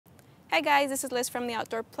Hi guys, this is Liz from the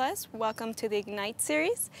Outdoor Plus. Welcome to the Ignite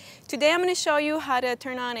series. Today I'm going to show you how to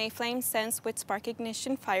turn on a flame sense with spark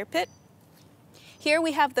ignition fire pit. Here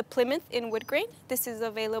we have the Plymouth in wood grain. This is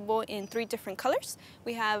available in 3 different colors.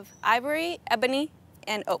 We have ivory, ebony,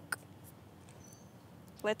 and oak.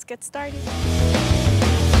 Let's get started.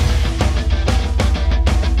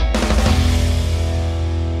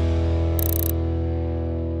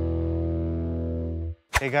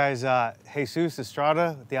 Hey guys, Jesus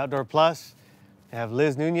Estrada with the Outdoor Plus. I have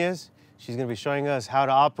Liz Nunez. She's gonna be showing us how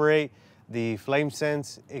to operate the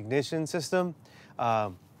FlameSense ignition system.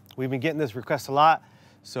 We've been getting this request a lot,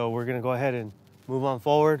 so we're gonna go ahead and move on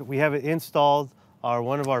forward. We have it installed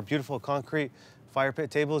one of our beautiful concrete fire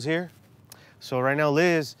pit tables here. So right now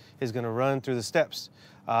Liz is gonna run through the steps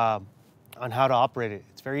on how to operate it.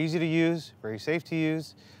 It's very easy to use, very safe to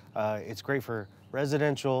use. It's great for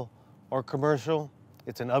residential or commercial.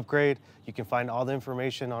 It's an upgrade. You can find all the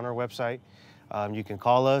information on our website. You can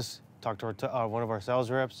call us, talk to one of our sales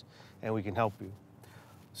reps, and we can help you.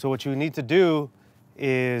 So what you need to do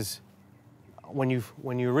is, when you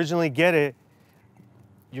originally get it,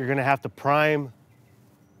 you're gonna have to prime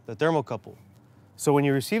the thermocouple. So when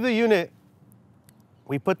you receive the unit,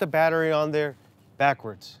 we put the battery on there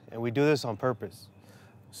backwards, and we do this on purpose,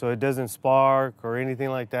 so it doesn't spark or anything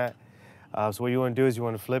like that. So what you wanna do is you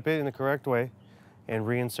wanna flip it in the correct way and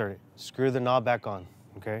reinsert it. Screw the knob back on,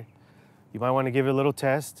 okay? You might want to give it a little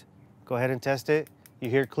test. Go ahead and test it. You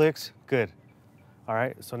hear clicks? Good. All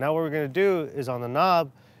right, so now what we're gonna do is on the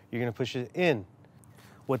knob, you're gonna push it in.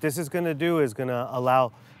 What this is gonna do is gonna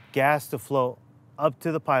allow gas to flow up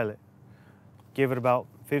to the pilot. Give it about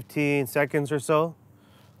 15 seconds or so.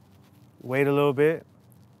 Wait a little bit.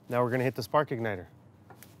 Now we're gonna hit the spark igniter.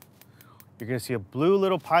 You're gonna see a blue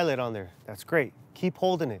little pilot on there. That's great. Keep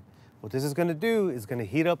holding it. What this is gonna do is gonna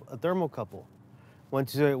heat up a thermocouple.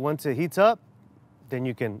 Once it heats up, then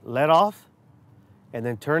you can let off and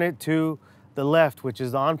then turn it to the left, which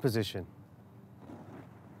is the on position.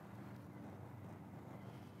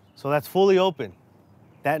 So that's fully open.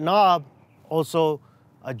 That knob also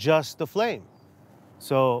adjusts the flame.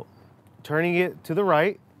 So turning it to the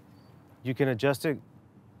right, you can adjust it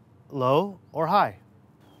low or high.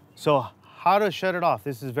 So how to shut it off?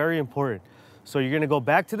 This is very important. So you're gonna go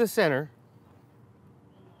back to the center.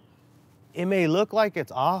 It may look like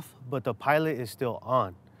it's off, but the pilot is still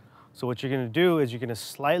on. So what you're gonna do is you're gonna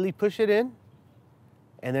slightly push it in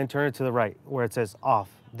and then turn it to the right where it says off.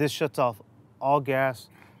 This shuts off all gas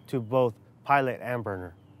to both pilot and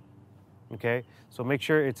burner, okay? So make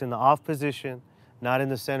sure it's in the off position, not in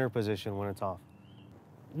the center position when it's off.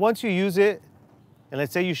 Once you use it, and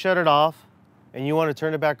let's say you shut it off and you wanna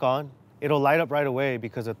turn it back on, it'll light up right away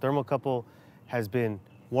because the thermocouple has been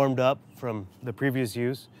warmed up from the previous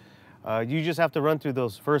use. You just have to run through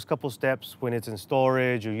those first couple steps when it's in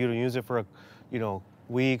storage or you don't use it for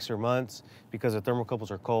weeks or months because the thermocouples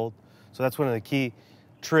are cold. So that's one of the key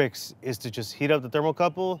tricks, is to just heat up the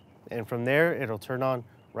thermocouple, and from there it'll turn on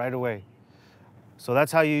right away. So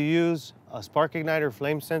that's how you use a spark igniter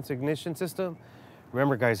flame sense ignition system.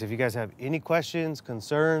 Remember guys, if you guys have any questions,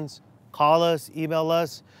 concerns, call us, email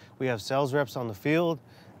us. We have sales reps on the field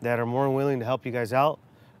that are more than willing to help you guys out.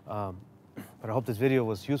 But I hope this video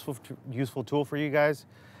was useful tool for you guys.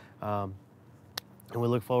 And we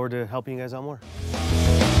look forward to helping you guys out more.